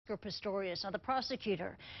Oscar Pistorius. Now, the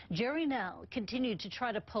prosecutor, Jerry Nell, continued to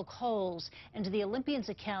try to poke holes into the Olympian's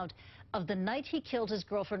account of the night he killed his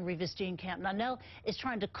girlfriend, Reva Steenkamp. Now, Nell is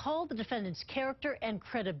trying to call the defendant's character and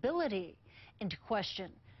credibility into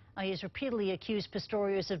question. He has repeatedly accused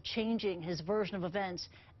Pistorius of changing his version of events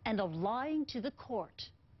and of lying to the court.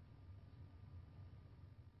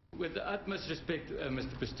 With the utmost respect,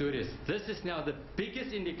 Mr. Pistorius, this is now the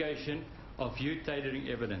biggest indication of you tailoring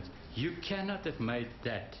evidence. You cannot have made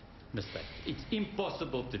that mistake. It's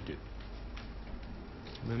impossible to do.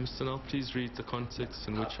 Mr. Nell, please read the context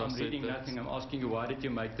in which I said that. I'm reading nothing. I'm asking you, why did you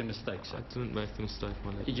make the mistake, sir? I didn't make the mistake,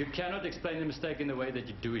 my lady. You cannot explain the mistake in the way that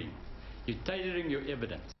you're doing. You're tailoring your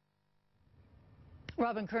evidence.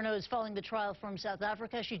 Robin Curnow is following the trial from South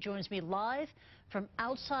Africa. She joins me live from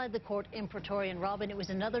outside the court in Pretoria. And Robin, it was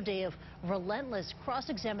another day of relentless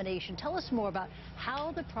cross-examination. Tell us more about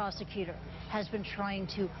how the prosecutor has been trying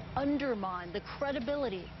to undermine the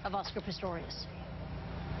credibility of Oscar Pistorius.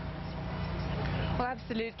 Well,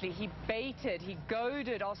 absolutely. He baited, he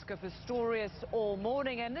goaded Oscar Pistorius all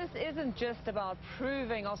morning. And this isn't just about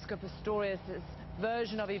proving Oscar Pistorius'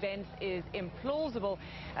 version of events is implausible.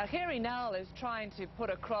 Jerry Nell is trying to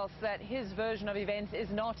put across that his version of events is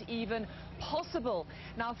not even possible.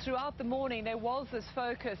 Now, throughout the morning, there was this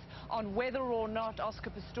focus on whether or not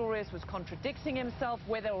Oscar Pistorius was contradicting himself,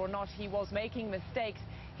 whether or not he was making mistakes.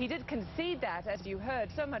 He did concede that, as you heard,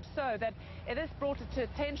 so much so that this brought it to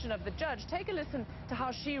attention of the judge. Take a listen to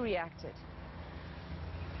how she reacted.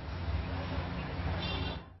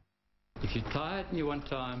 If you're tired and you want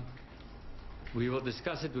time, we will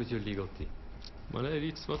discuss it with your legal team. My lady,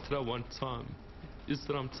 it's not that I want time. It's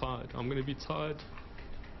that I'm tired. I'm going to be tired.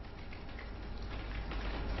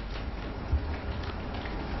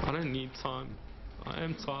 I don't need time. I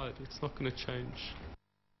am tired. It's not going to change.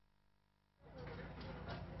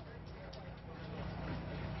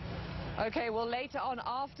 Okay, well, later on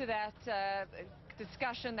after that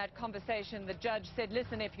discussion, that conversation, the judge said,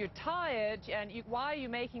 listen, if you're tired, and why are you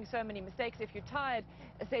making so many mistakes? If you're tired,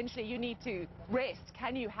 essentially you need to rest.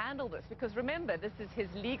 Can you handle this? Because remember, this is his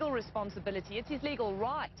legal responsibility. It's his legal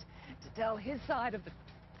right to tell his side of the,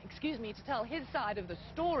 to tell his side of the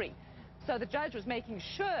story. So the judge was making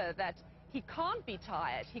sure that he can't be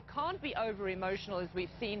tired, he can't be over-emotional, as we've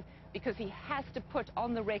seen, because he has to put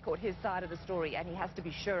on the record his side of the story, and he has to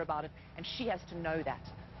be sure about it, and she has to know that.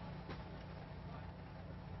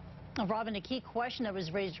 Robin, a key question that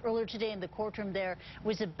was raised earlier today in the courtroom there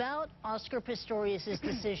was about Oscar Pistorius'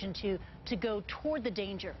 decision to go toward the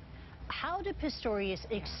danger. How did Pistorius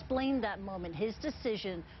explain that moment, his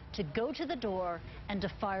decision to go to the door and to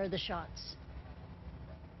fire the shots?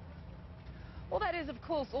 Well, that is, of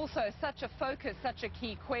course, also such a focus, such a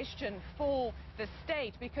key question for the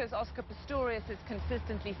state, because Oscar Pistorius has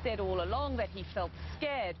consistently said all along that he felt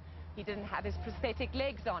scared. He didn't have his prosthetic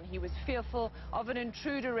legs on. He was fearful of an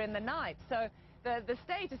intruder in the night. So the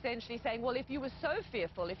state essentially saying, well, if you were so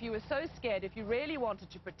fearful, if you were so scared, if you really wanted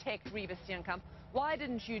to protect Reva Steenkamp, why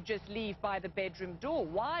didn't you just leave by the bedroom door?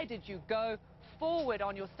 Why did you go forward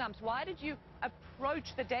on your stumps? Why did you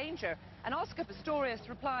approach the danger? And Oscar Pistorius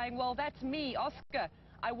replying, well, that's me, Oscar.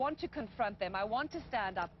 I want to confront them. I want to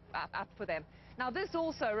stand up for them. Now, this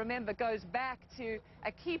also, remember, goes back to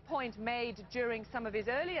a key point made during some of his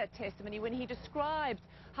earlier testimony when he described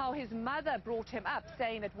how his mother brought him up,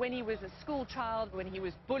 saying that when he was a school child, when he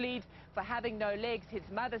was bullied for having no legs, his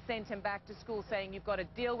mother sent him back to school saying, you've got to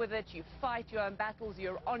deal with it, you fight your own battles,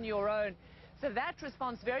 you're on your own. So that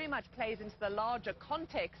response very much plays into the larger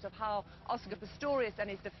context of how Oscar Pistorius and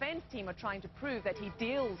his defense team are trying to prove that he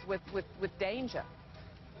deals with danger.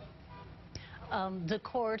 The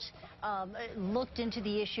court looked into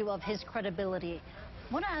the issue of his credibility.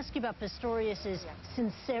 I want to ask you about Pistorius'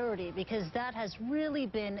 sincerity, because that has really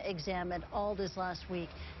been examined all this last week.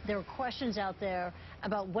 There are questions out there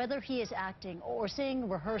about whether he is acting or saying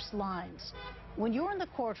rehearsed lines. When you're in the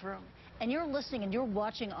courtroom and you're listening and you're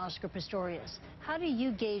watching Oscar Pistorius, how do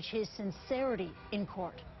you gauge his sincerity in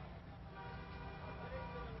court?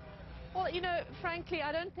 Well, you know, frankly,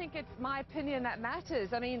 I don't think it's my opinion that matters.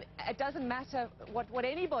 I mean, it doesn't matter what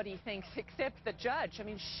anybody thinks except the judge. I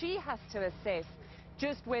mean, she has to assess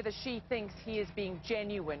just whether she thinks he is being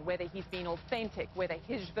genuine, whether he's being authentic, whether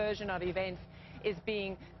his version of events is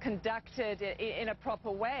being conducted in a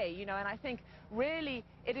proper way, you know. And I think really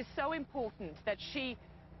it is so important that she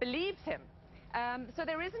believes him. So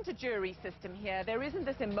there isn't a jury system here. There isn't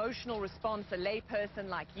this emotional response. A layperson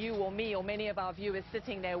like you or me or many of our viewers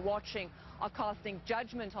sitting there watching are casting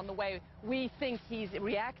judgment on the way we think he's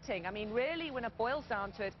reacting. I mean, really, when it boils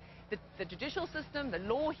down to it, the judicial system, the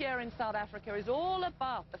law here in South Africa is all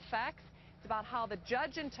about the facts, It's about how the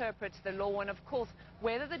judge interprets the law and, of course,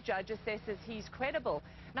 whether the judge assesses he's credible.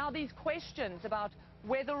 Now, these questions about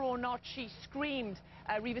whether or not she screamed,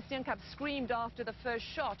 Reva Steenkamp screamed after the first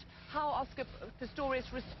shot, how Oscar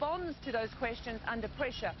Pistorius responds to those questions under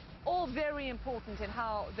pressure, all very important in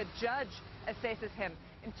how the judge assesses him.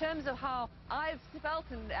 In terms of how I've felt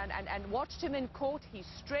and watched him in court, he's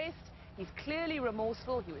stressed, he's clearly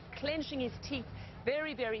remorseful, he was clenching his teeth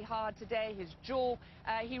very, very hard today, his jaw,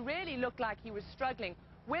 he really looked like he was struggling.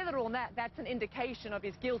 Whether or not that's an indication of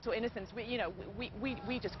his guilt or innocence,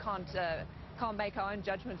 we just can't make our own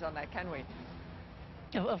judgment on that, can we?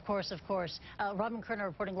 Of course, of course. Robin Kerner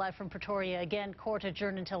reporting live from Pretoria. Again, court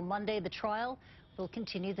adjourned until Monday. The trial will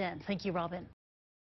continue then. Thank you, Robin.